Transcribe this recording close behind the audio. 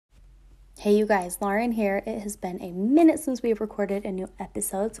Hey you guys, Lauren here. It has been a minute since we've recorded a new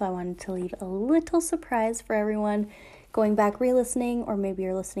episode, so I wanted to leave a little surprise for everyone going back re-listening, or maybe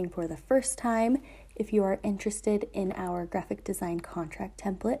you're listening for the first time. If you are interested in our graphic design contract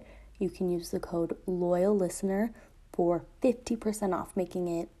template, you can use the code LOYALLISTENER for 50% off, making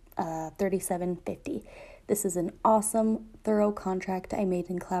it $37.50. This is an awesome, thorough contract I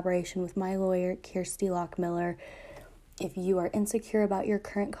made in collaboration with my lawyer, Kirsty Lockmiller. If you are insecure about your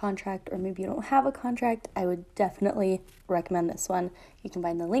current contract, or maybe you don't have a contract, I would definitely recommend this one. You can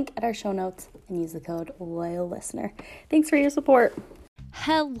find the link at our show notes and use the code LOYALLISTENER. Thanks for your support.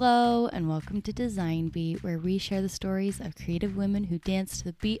 Hello and welcome to Design Beat, where we share the stories of creative women who dance to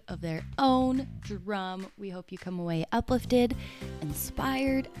the beat of their own drum. We hope you come away uplifted,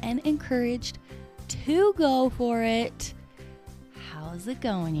 inspired, and encouraged to go for it. How's it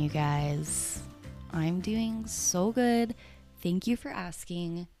going, you guys? I'm doing so good. Thank you for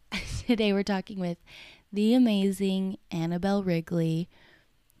asking. Today we're talking with the amazing Annabelle Wrigley.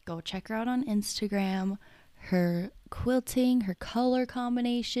 Go check her out on Instagram. Her quilting, her color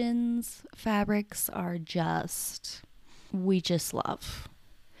combinations, fabrics are we just love.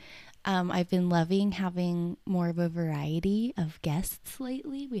 I've been loving having more of a variety of guests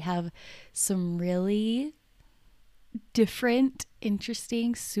lately. We have some really different,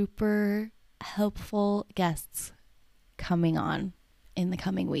 interesting, super helpful guests coming on in the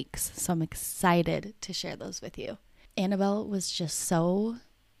coming weeks. So I'm excited to share those with you. Annabelle was just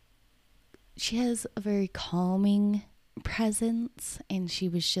she has a very calming presence, and she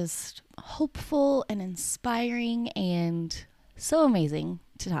was just hopeful and inspiring and so amazing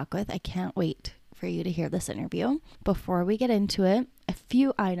to talk with. I can't wait for you to hear this interview. Before we get into it, a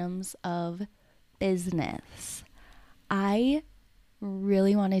few items of business. I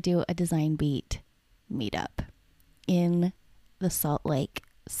really want to do a Design Beat meetup in the Salt Lake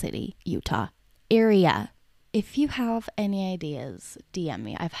City, Utah area. If you have any ideas, DM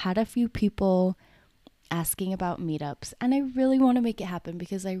me. I've had a few people asking about meetups, and I really want to make it happen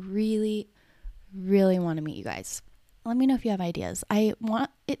because I really, really want to meet you guys. Let me know if you have ideas. I want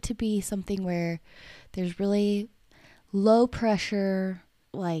it to be something where there's really low pressure,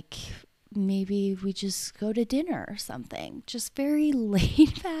 like maybe we just go to dinner or something. Just very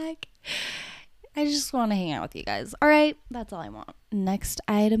laid back. I just want to hang out with you guys. All right, that's all I want. Next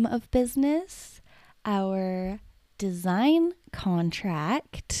item of business, our design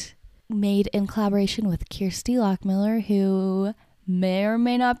contract made in collaboration with Kirsty Lockmiller, who may or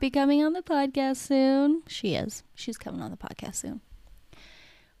may not be coming on the podcast soon. She is. She's coming on the podcast soon.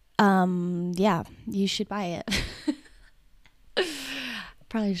 Yeah, you should buy it.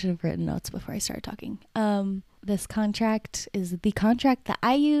 Probably should have written notes before I started talking. This contract is the contract that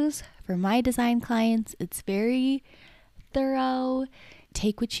I use for my design clients. It's very thorough.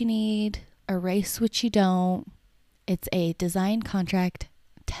 Take what you need, erase what you don't. It's a design contract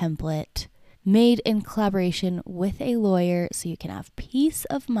template made in collaboration with a lawyer, so you can have peace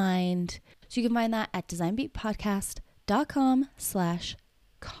of mind. So you can find that at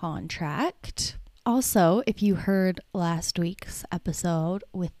designbeatpodcast.com/contract. Also, if you heard last week's episode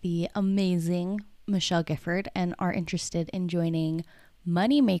with the amazing Michelle Gifford and are interested in joining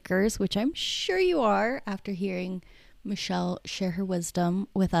Moneymakers, which I'm sure you are after hearing Michelle share her wisdom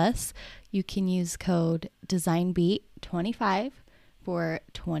with us, you can use code DesignBeat25 for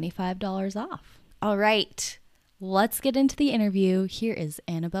 $25 off. All right, let's get into the interview. Here is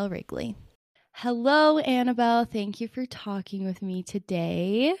Annabelle Wrigley. Hello, Annabelle. Thank you for talking with me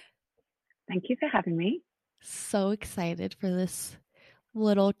today. Thank you for having me. So excited for this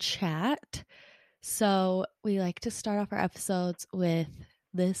little chat. So we like to start off our episodes with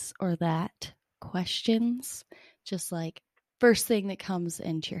this or that questions, just like first thing that comes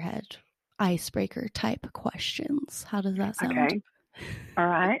into your head, icebreaker type questions. How does that sound? Okay. All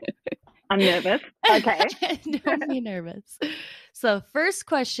right. I'm nervous. Okay. Don't be nervous. So first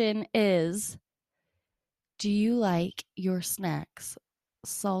question is, do you like your snacks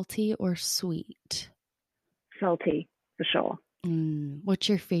salty or sweet? Salty, for sure. What's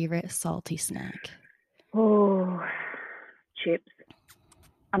your favorite salty snack? Oh, chips.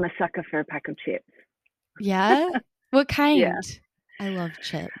 I'm a sucker for a pack of chips. Yeah? What kind? Yeah. I love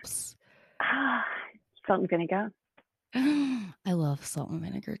chips. Salt and vinegar. I love salt and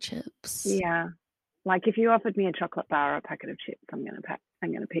vinegar chips. Yeah. Like if you offered me a chocolate bar or a packet of chips, I'm gonna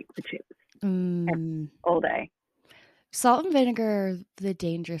pick the chips all day. Salt and vinegar are the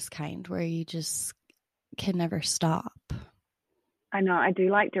dangerous kind where you just can never stop. I know. I do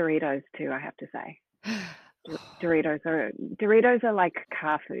like Doritos too, I have to say. Doritos are like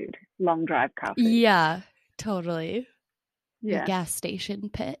car food, long drive car food. Yeah, totally. Yeah. Your gas station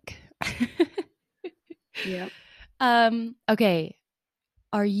pick. Yeah. Okay.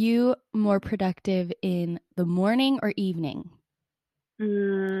 Are you more productive in the morning or evening?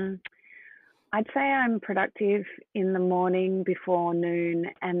 I'd say I'm productive in the morning before noon,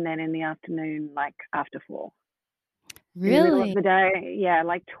 and then in the afternoon, like after 4. In the middle of Really? the day, yeah,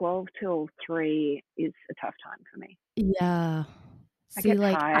 like 12 till 3 is a tough time for me. Yeah. I See, get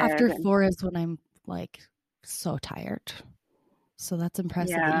like after tired and 4 is when I'm like so tired. So that's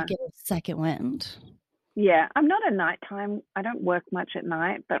impressive that you yeah, get a second wind. yeah. I'm not a nighttime. I don't work much at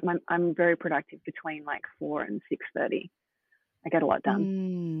night, but I'm very productive between like 4 and 6:30. I get a lot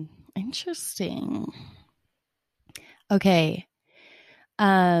done. Interesting. Okay.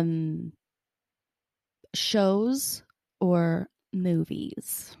 Um, shows or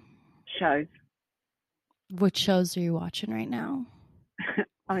movies? Shows. Which shows are you watching right now?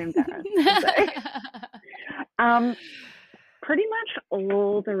 I'm embarrassed to say. Pretty much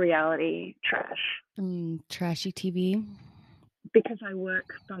all the reality trash. Trashy TV. Because I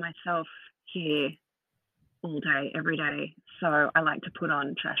work by myself here all day, every day. So I like to put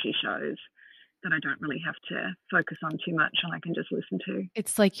on trashy shows that I don't really have to focus on too much and I can just listen to.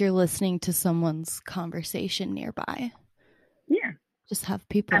 It's like you're listening to someone's conversation nearby. Yeah. Just have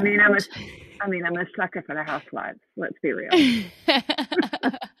people. I'm a sucker for the housewives. Let's be real.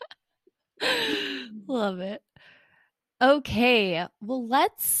 Love it. Okay, well,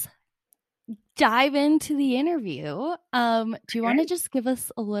 let's dive into the interview. Do you want to just give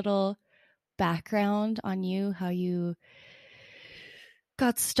us a little background on you, how you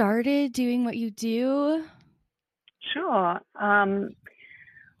got started doing what you do? Sure.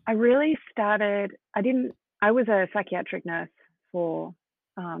 I really started, I was a psychiatric nurse for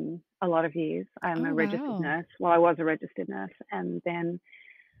a lot of years. I'm a registered nurse. Well, I was a registered nurse. And then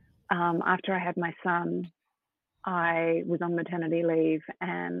after I had my son, I was on maternity leave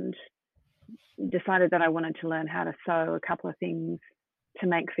and decided that I wanted to learn how to sew a couple of things to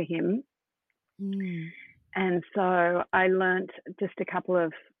make for him. And so I learned just a couple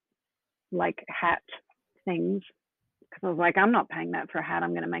of like hat things because I was like, I'm not paying that for a hat.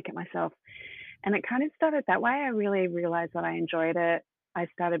 I'm going to make it myself. And it kind of started that way. I really realized that I enjoyed it. I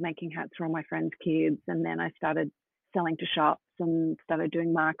started making hats for all my friends' kids, and then I started selling to shops and started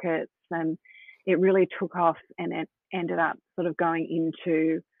doing markets, and it really took off, and it ended up sort of going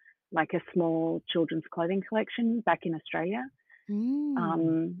into like a small children's clothing collection back in Australia.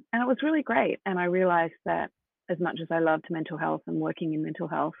 And it was really great. And I realized that as much as I loved mental health and working in mental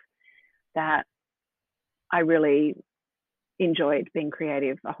health, that I really enjoyed being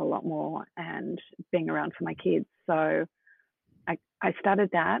creative a whole lot more and being around for my kids. So I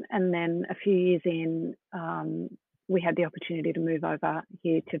started that. And then a few years in, we had the opportunity to move over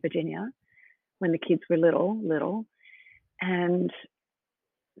here to Virginia when the kids were little. And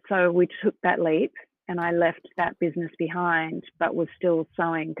so we took that leap and I left that business behind, but was still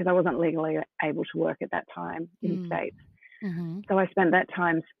sewing because I wasn't legally able to work at that time in the States. So I spent that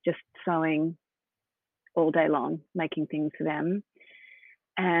time just sewing all day long, making things for them.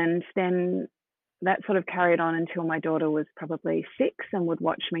 And then that sort of carried on until my daughter was probably 6 and would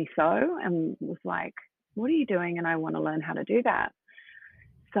watch me sew and was like, what are you doing? And I want to learn how to do that.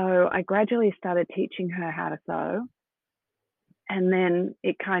 So I gradually started teaching her how to sew. And then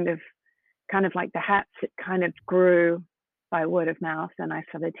it kind of like the hats, it kind of grew by word of mouth. And I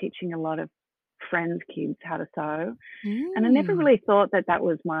started teaching a lot of friends' kids how to sew. And I never really thought that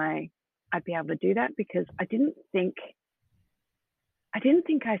was I'd be able to do that because I didn't think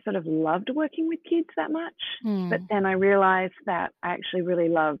I sort of loved working with kids that much. But then I realized that I actually really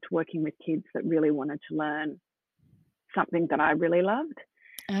loved working with kids that really wanted to learn something that I really loved.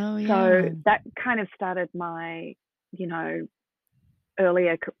 Oh, yeah. So that kind of started my,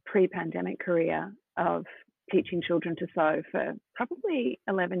 earlier pre-pandemic career of teaching children to sew for probably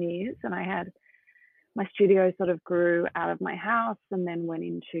 11 years. And I had my studio sort of grew out of my house and then went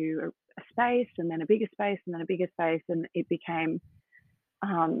into a space and then a bigger space and then a bigger space. And it became,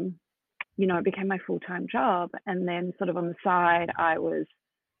 it became my full-time job. And then sort of on the side, I was,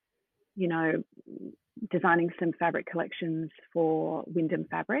 designing some fabric collections for Wyndham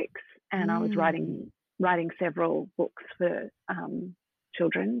Fabrics. And I was writing several books for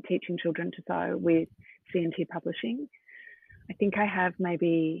children, teaching children to sew with C&T Publishing. I think I have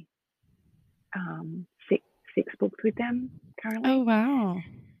maybe six books with them currently. Oh, wow.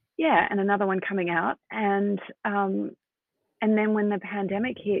 Yeah, and another one coming out. And then when the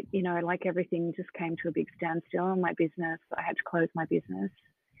pandemic hit, like everything just came to a big standstill on my business. I had to close my business.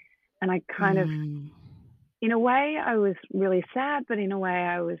 And I kind of, in a way, I was really sad, but in a way,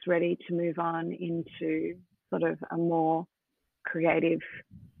 I was ready to move on into sort of a more creative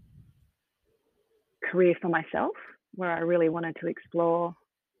career for myself where I really wanted to explore,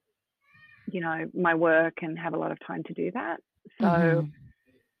 my work and have a lot of time to do that. So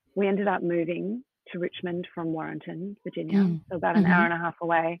we ended up moving to Richmond from Warrenton, Virginia, so about an hour and a half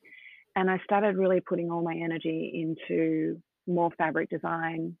away. And I started really putting all my energy into more fabric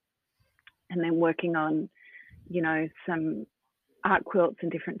design and then working on, some art quilts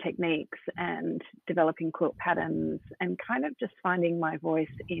and different techniques and developing quilt patterns and kind of just finding my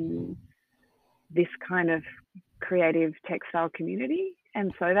voice in this kind of creative textile community.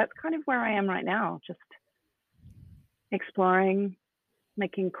 And so that's kind of where I am right now, just exploring,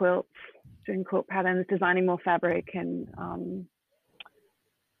 making quilts, doing quilt patterns, designing more fabric, and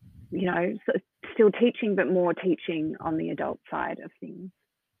still teaching, but more teaching on the adult side of things.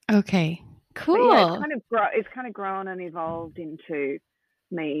 Okay, cool. But yeah, it's kind of grown and evolved into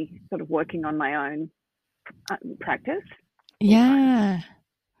me sort of working on my own practice. Yeah,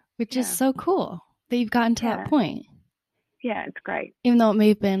 which is so cool that you've gotten to that point. Yeah, it's great. Even though it may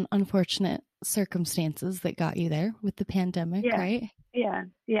have been unfortunate circumstances that got you there with the pandemic, right? Yeah.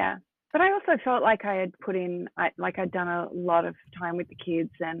 But I also felt like I had I'd done a lot of time with the kids,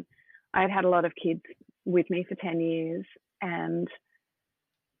 and I'd had a lot of kids with me for 10 years, and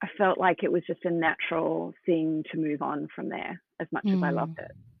I felt like it was just a natural thing to move on from there as much as I loved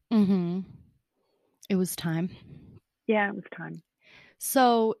it. It was time. Yeah, it was time.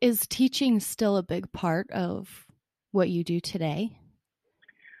 So is teaching still a big part of what you do today?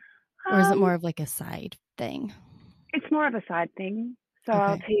 Or is it more of like a side thing? It's more of a side thing. So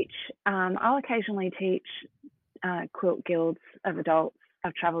okay. I'll occasionally teach quilt guilds of adults.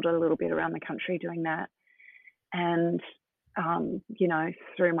 I've traveled a little bit around the country doing that. And,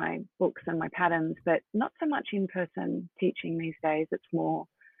 through my books and my patterns, but not so much in-person teaching these days. It's more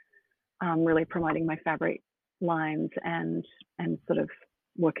really promoting my fabric lines and sort of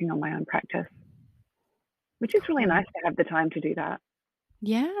working on my own practice, which is really nice to have the time to do that.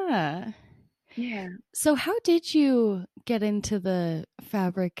 Yeah. Yeah. So how did you get into the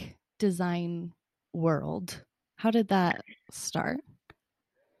fabric design world? How did that start?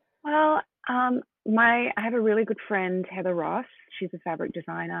 Well, I have a really good friend, Heather Ross. She's a fabric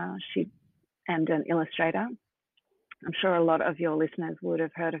designer and an illustrator. I'm sure a lot of your listeners would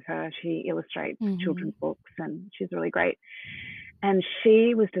have heard of her. She illustrates children's books, and she's really great. And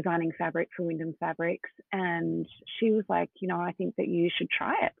she was designing fabric for Wyndham Fabrics, and she was like, I think that you should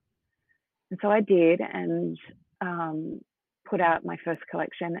try it. And so I did, and put out my first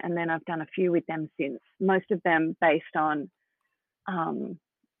collection, and then I've done a few with them since, most of them based on,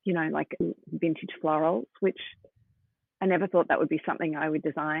 like vintage florals, which I never thought that would be something I would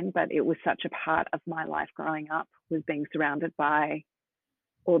design, but it was such a part of my life growing up, was being surrounded by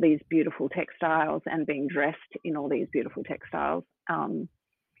all these beautiful textiles and being dressed in all these beautiful textiles. And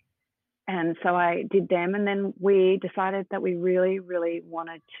so I did them, and then we decided that we really, really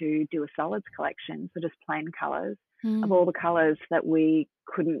wanted to do a solids collection, so just plain colours of all the colours that we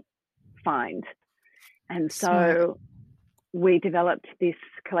couldn't find. And so we developed this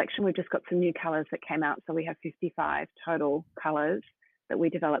collection. We've just got some new colours that came out, so we have 55 total colours that we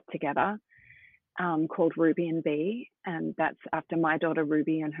developed together, called Ruby and Bee, and that's after my daughter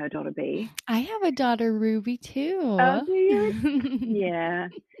Ruby and her daughter Bee. I have a daughter Ruby too. Oh, do you? Yeah.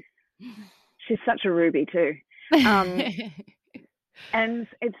 She's such a Ruby too. And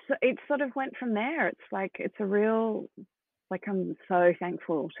it sort of went from there. It's like, it's a real, like, I'm so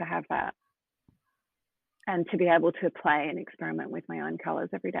thankful to have that and to be able to play and experiment with my own colors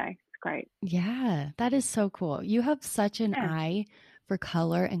every day. It's great. Yeah, that is so cool. You have such an eye for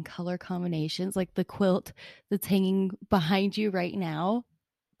color and color combinations. Like the quilt that's hanging behind you right now,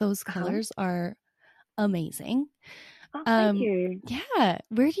 those colors are amazing. Oh, thank you. Yeah.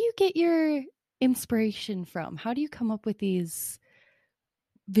 Where do you get your inspiration from? How do you come up with these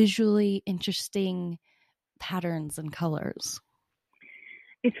visually interesting patterns and colors?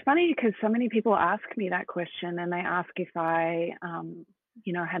 It's funny because so many people ask me that question, and they ask if I,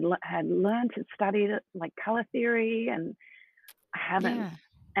 had learned and studied like color theory, and I haven't. Yeah.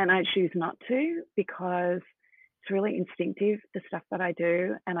 And I choose not to, because it's really instinctive, the stuff that I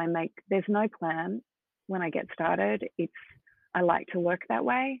do, and there's no plan when I get started. I like to work that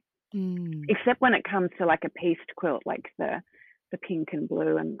way, except when it comes to like a pieced quilt, like the pink and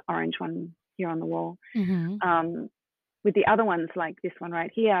blue and orange one here on the wall. With the other ones, like this one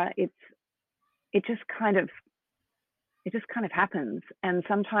right here, it just kind of happens. And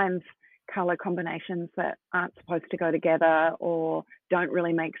sometimes color combinations that aren't supposed to go together or don't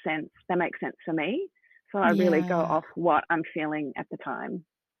really make sense, they make sense for me. So I really go off what I'm feeling at the time.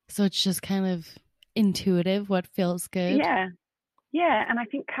 So it's just kind of intuitive, what feels good. Yeah. Yeah, and I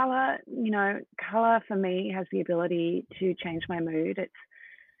think color, color for me has the ability to change my mood. It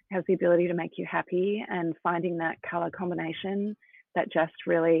has the ability to make you happy, and finding that color combination that just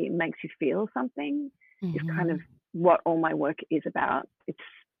really makes you feel something is kind of what all my work is about. It's,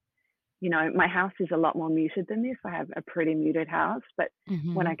 my house is a lot more muted than this. I have a pretty muted house, but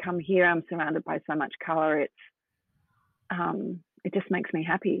when I come here, I'm surrounded by so much color. It just makes me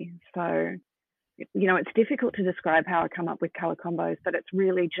happy. So, it's difficult to describe how I come up with color combos, but it's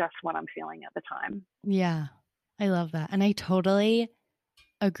really just what I'm feeling at the time. Yeah, I love that. And I totally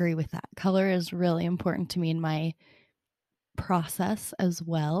agree with that. Color is really important to me in my process as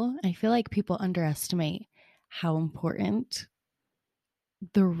well. I feel like people underestimate how important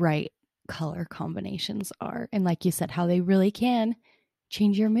the right color combinations are. And like you said, how they really can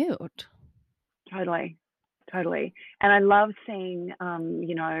change your mood. Totally. And I love seeing, how,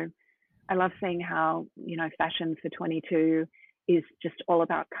 fashion for 22 is just all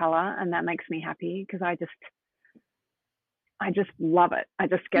about color, and that makes me happy because I just love it. I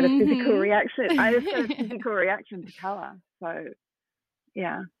just get a physical reaction. I just get a physical reaction to color. So,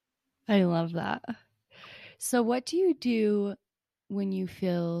 yeah. I love that. So what do you do when you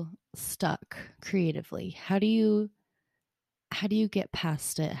feel stuck creatively? How do you get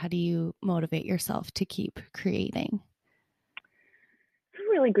past it? How do you motivate yourself to keep creating? It's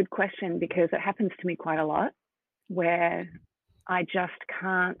a really good question because it happens to me quite a lot where I just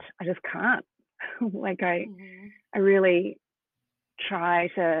can't. Like I really try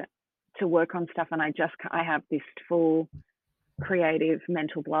to work on stuff, and I have this full creative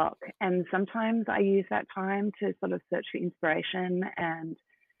mental block. And sometimes I use that time to sort of search for inspiration and,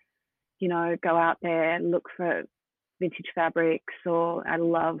 go out there, look for vintage fabrics, or I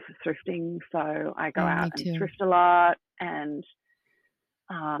love thrifting. So I go out and thrift a lot and,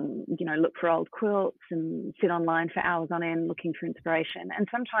 look for old quilts and sit online for hours on end looking for inspiration. And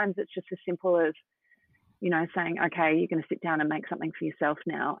sometimes it's just as simple as, saying, okay, you're going to sit down and make something for yourself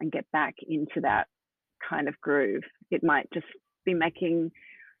now and get back into that kind of groove. It might just be making,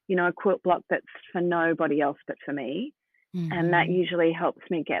 a quilt block that's for nobody else but for me. And that usually helps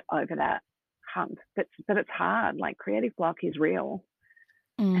me get over that hump. But it's hard. Like, creative block is real.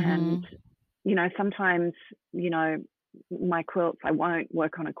 And, sometimes, my quilts, I won't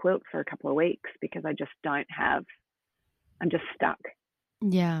work on a quilt for a couple of weeks because I'm just stuck.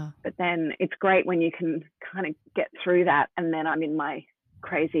 Yeah. But then it's great when you can kind of get through that, and then I'm in my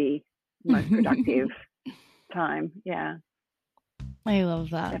crazy, most productive time. Yeah. I love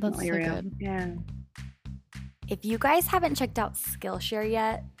that. Definitely That's so real. good. Yeah. If you guys haven't checked out Skillshare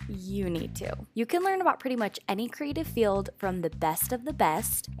yet, you need to. You can learn about pretty much any creative field from the best of the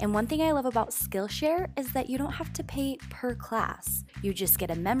best. And one thing I love about Skillshare is that you don't have to pay per class. You just get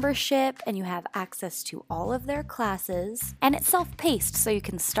a membership and you have access to all of their classes. And it's self-paced, so you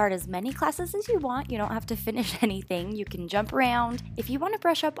can start as many classes as you want. You don't have to finish anything. You can jump around. If you want to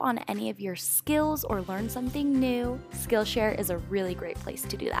brush up on any of your skills or learn something new, Skillshare is a really great place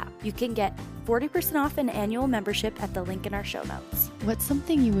to do that. You can get 40% off an annual membership at the link in our show notes. What's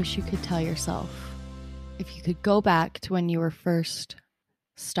something you wish you could tell yourself if you could go back to when you were first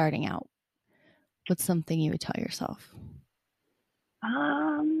starting out? What's something you would tell yourself?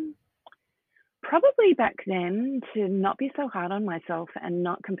 Probably back then to not be so hard on myself and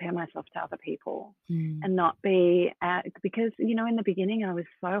not compare myself to other people and not be because, in the beginning I was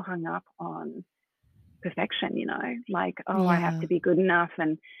so hung up on perfection, like, I have to be good enough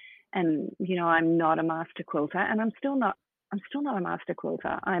and, I'm not a master quilter, and I'm still not a master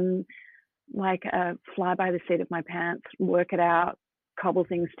quilter. I'm like a fly by the seat of my pants, work it out, cobble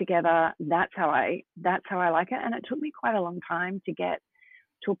things together. That's how I like it. And it took me quite a long time to get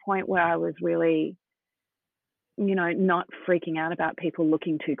to a point where I was really, not freaking out about people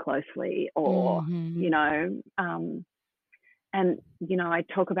looking too closely or, and, I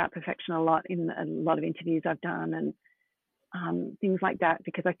talk about perfection a lot in a lot of interviews I've done and things like that,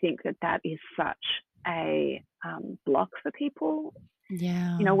 because I think that is such a block for people.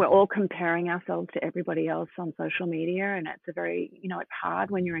 Yeah. We're all comparing ourselves to everybody else on social media, and it's a very, it's hard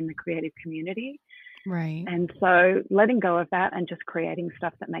when you're in the creative community. Right. And so letting go of that and just creating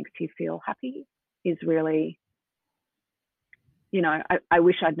stuff that makes you feel happy is really, I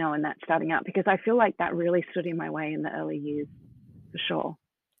wish I'd known that starting out, because I feel like that really stood in my way in the early years, for sure.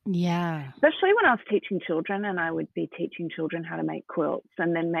 Yeah. Especially when I was teaching children, and I would be teaching children how to make quilts,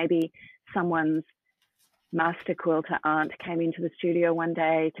 and then maybe someone's master quilter aunt came into the studio one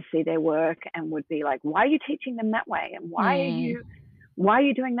day to see their work and would be like, why are you teaching them that way? And why are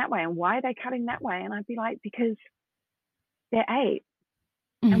you doing that way? And why are they cutting that way? And I'd be like, because they're 8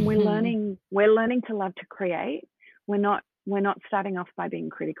 and we're learning to love to create. We're not we're not starting off by being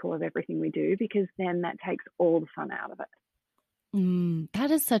critical of everything we do, because then that takes all the fun out of it.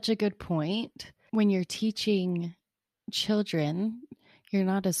 That is such a good point. When you're teaching children, you're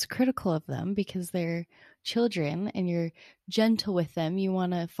not as critical of them because they're children and you're gentle with them. You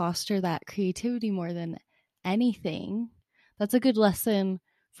want to foster that creativity more than anything. That's a good lesson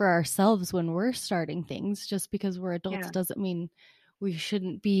for ourselves when we're starting things. Just because we're adults doesn't mean we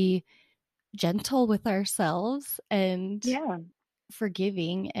shouldn't be gentle with ourselves and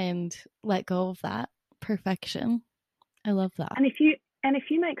forgiving and let go of that perfection. I love that. And if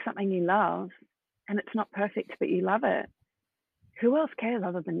you make something you love and it's not perfect but you love it, who else cares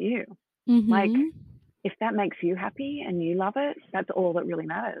other than you? Like, if that makes you happy and you love it, that's all that really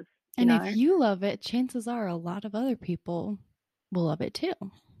matters. And if you love it, chances are a lot of other people will love it too.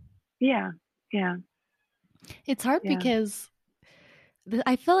 Yeah. It's hard because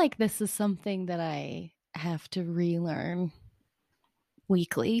I feel like this is something that I have to relearn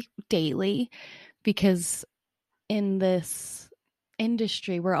weekly, daily, because in this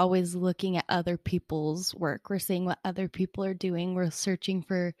industry, we're always looking at other people's work. We're seeing what other people are doing. We're searching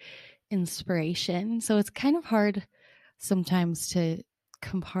for inspiration. So it's kind of hard sometimes to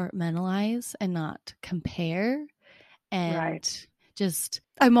compartmentalize and not compare. And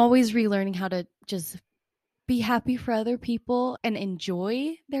I'm always relearning how to just be happy for other people and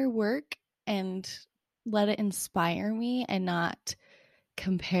enjoy their work and let it inspire me and not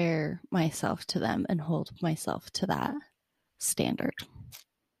compare myself to them and hold myself to that standard.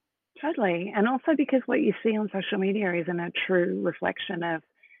 Totally. And also because what you see on social media isn't a true reflection of,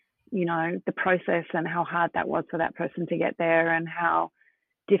 the process and how hard that was for that person to get there and how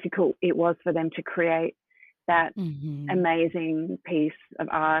difficult it was for them to create that amazing piece of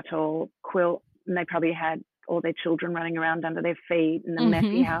art or quilt. And they probably had all their children running around under their feet and the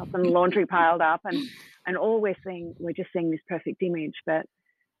messy house and laundry piled up, and all we're just seeing this perfect image, but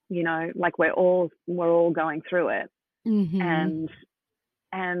like we're all going through it. And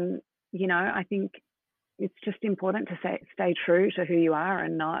I think it's just important to stay true to who you are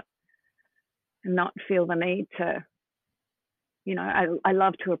and not feel the need to, I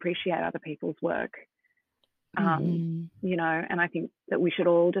love to appreciate other people's work. And I think that we should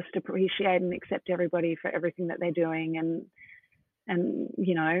all just appreciate and accept everybody for everything that they're doing, and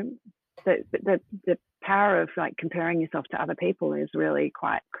the power of like comparing yourself to other people is really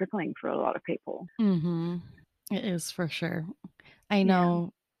quite crippling for a lot of people. It is, for sure. I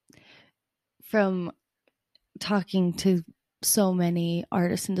know from talking to so many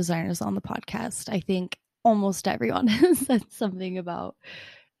artists and designers on the podcast, I think almost everyone has said something about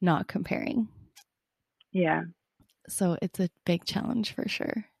not comparing. Yeah. So it's a big challenge for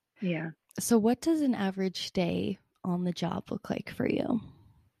sure. Yeah. So what does an average day on the job look like for you?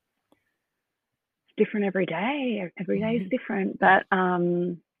 It's different every day. Every day is different. But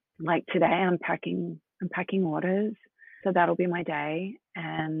like today I'm packing orders. So that'll be my day.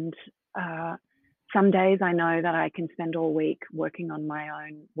 And some days I know that I can spend all week working on my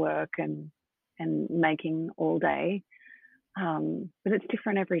own work and making all day. But it's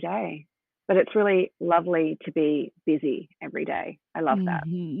different every day. But it's really lovely to be busy every day. I love that.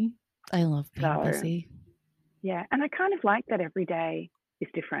 I love being busy. Yeah. And I kind of like that every day is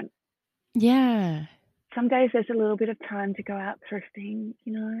different. Yeah. Some days there's a little bit of time to go out thrifting,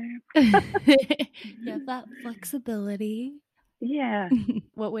 You have that flexibility. Yeah.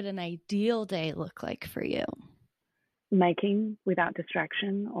 What would an ideal day look like for you? Making without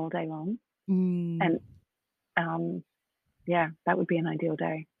distraction all day long. And that would be an ideal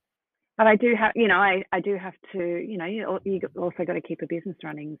day. But I do have, I do have to, you also got to keep a business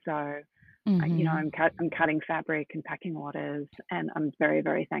running. So, I'm cutting fabric and packing orders, and I'm very,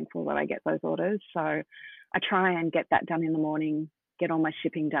 very thankful that I get those orders. So I try and get that done in the morning, get all my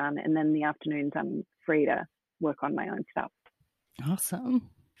shipping done, and then in the afternoons I'm free to work on my own stuff.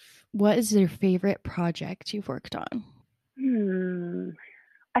 Awesome. What is your favorite project you've worked on?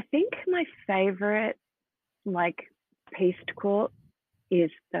 I think my favorite, pieced quilt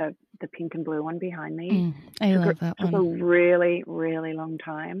is the pink and blue one behind me. I love that one. Took a really, really long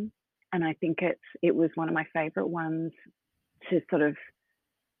time. And I think it was one of my favorite ones to sort of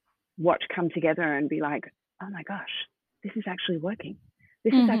watch come together and be like, oh my gosh, this is actually working.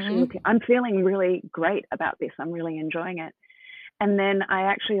 This is actually working. I'm feeling really great about this. I'm really enjoying it. And then I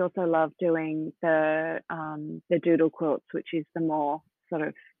actually also love doing the doodle quilts, which is the more sort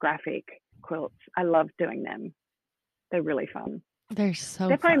of graphic quilts. I love doing them. They're really fun. They're so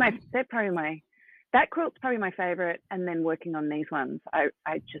they're fun. That quilt's probably my favorite. And then working on these ones, I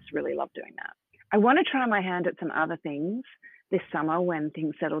just really love doing that. I want to try my hand at some other things this summer when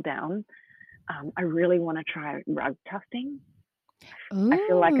things settle down. I really want to try rug tufting. Ooh. I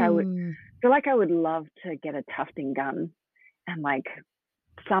feel like I would love to get a tufting gun and like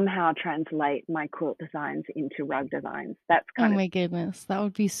somehow translate my quilt designs into rug designs. That's Oh my goodness, that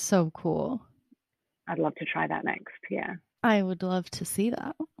would be so cool. I'd love to try that next. Yeah. I would love to see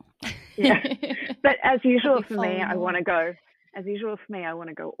that. Yeah. But as usual for me, I want to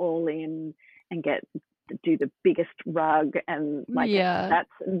go all in and do the biggest rug, and like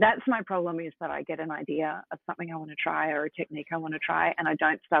that's my problem, is that I get an idea of something I want to try or a technique I want to try, and I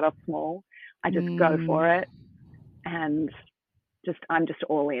don't start off small. I just go for it, and I'm just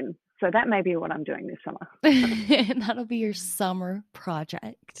all in. So that may be what I'm doing this summer. That'll be your summer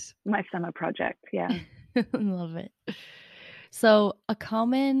project. My summer project, yeah. Love it. So a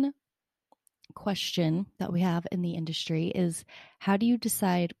common question that we have in the industry is, how do you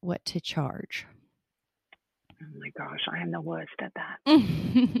decide what to charge? Oh my gosh, I am the worst at that.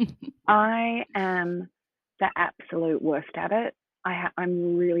 I am the absolute worst at it.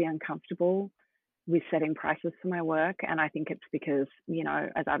 I'm really uncomfortable with setting prices for my work, and I think it's because, you know,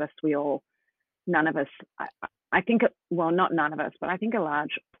 as artists, none of us, I think, well, not none of us, but I think a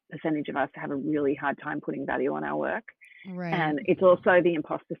large percentage of us have a really hard time putting value on our work. Right. And it's also the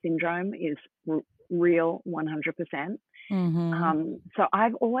imposter syndrome is real 100%. So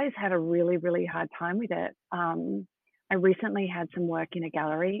I've always had a really, really hard time with it. I recently had some work in a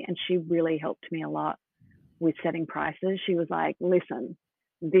gallery, and she really helped me a lot with setting prices. She was like, listen,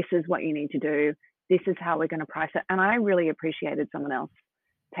 this is what you need to do. This is how we're going to price it. And I really appreciated someone else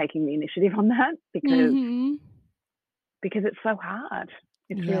taking the initiative on that, because it's so hard.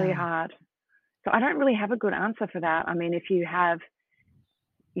 It's really hard. So I don't really have a good answer for that. I mean, if you have,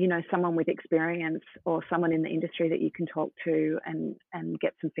 you know, someone with experience or someone in the industry that you can talk to and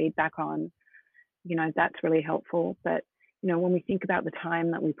get some feedback on, you know, that's really helpful. But, you know, when we think about the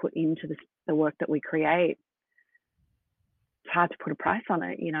time that we put into the work that we create, it's hard to put a price on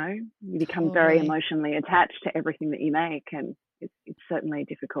it. You know, you become very emotionally attached to everything that you make, and it's certainly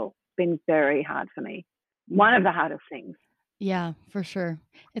difficult. It's been very hard for me. One of the hardest things. Yeah, for sure.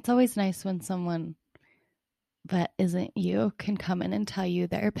 It's always nice when someone that isn't you can come in and tell you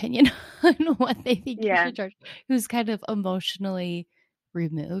their opinion on what they think you should charge, who's kind of emotionally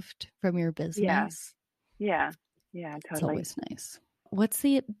removed from your business. Yeah, totally. It's always nice. What's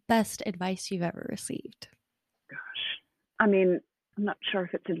the best advice you've ever received? Gosh, I mean, I'm not sure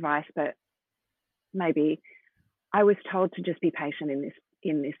if it's advice, but maybe I was told to just be patient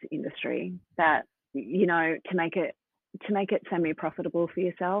in this industry, that, you know, to make it semi-profitable for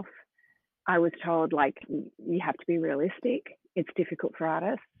yourself, I was told, like, you have to be realistic. It's difficult for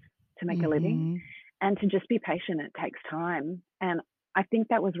artists to make a living, and to just be patient. It takes time. And I think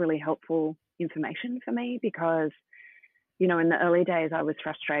that was really helpful information for me, because, you know, in the early days, I was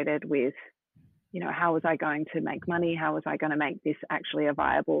frustrated with, you know, how was I going to make money? How was I going to make this actually a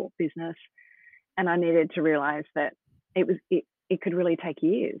viable business? And I needed to realize that it could really take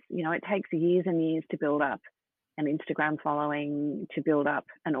years. You know, it takes years and years to build up an Instagram following, to build up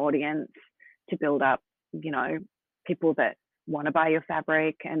an audience, to build up, you know, people that want to buy your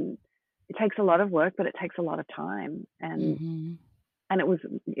fabric. And it takes a lot of work, but it takes a lot of time. And and it was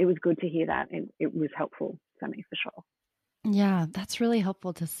good to hear that. It was helpful for me, for sure. Yeah, that's really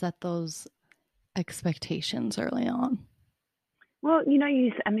helpful to set those expectations early on. Well, you know,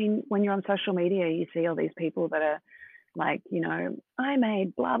 when you're on social media, you see all these people that are like, you know, I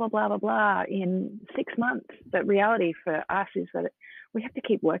made blah, blah, blah, blah, blah in 6 months. But reality for us is that we have to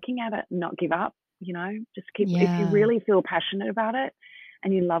keep working at it and not give up, you know, just keep, if you really feel passionate about it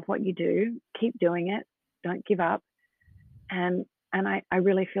and you love what you do, keep doing it. Don't give up. And I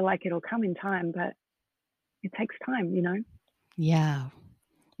really feel like it'll come in time, but it takes time, you know? Yeah.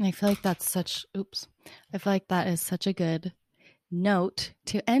 And I feel like that is such a good note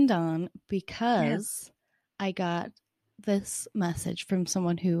to end on, because I got this message from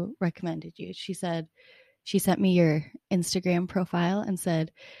someone who recommended you. She said, she sent me your Instagram profile and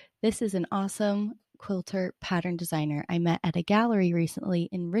said, "This is an awesome quilter pattern designer I met at a gallery recently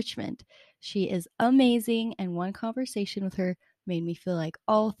in Richmond. She is amazing, and one conversation with her made me feel like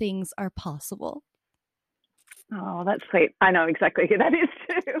all things are possible." Oh, that's sweet. I know exactly who that is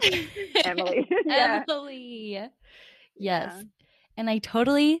too. Emily. Emily. Yes. Yeah. And I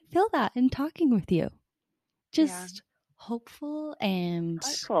totally feel that in talking with you. Just hopeful and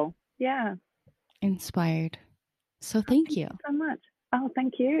inspired. So thank you so much. Oh,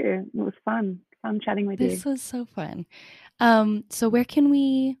 thank you. It was fun chatting with you. This was so fun. So where can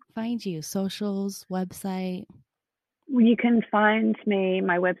we find you? Socials, website? Well, you can find me.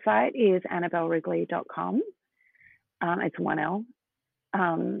 My website is annabellewrigley.com. It's 1L.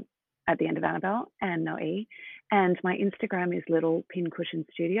 at the end of Annabelle and no E. And my Instagram is Little Pincushion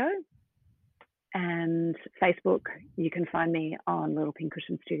Studio. And Facebook, you can find me on Little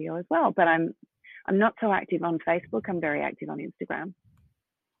Pincushion Studio as well. But I'm not so active on Facebook. I'm very active on Instagram.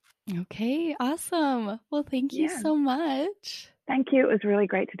 Okay, awesome. Well, thank you so much. Thank you. It was really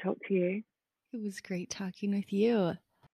great to talk to you. It was great talking with you.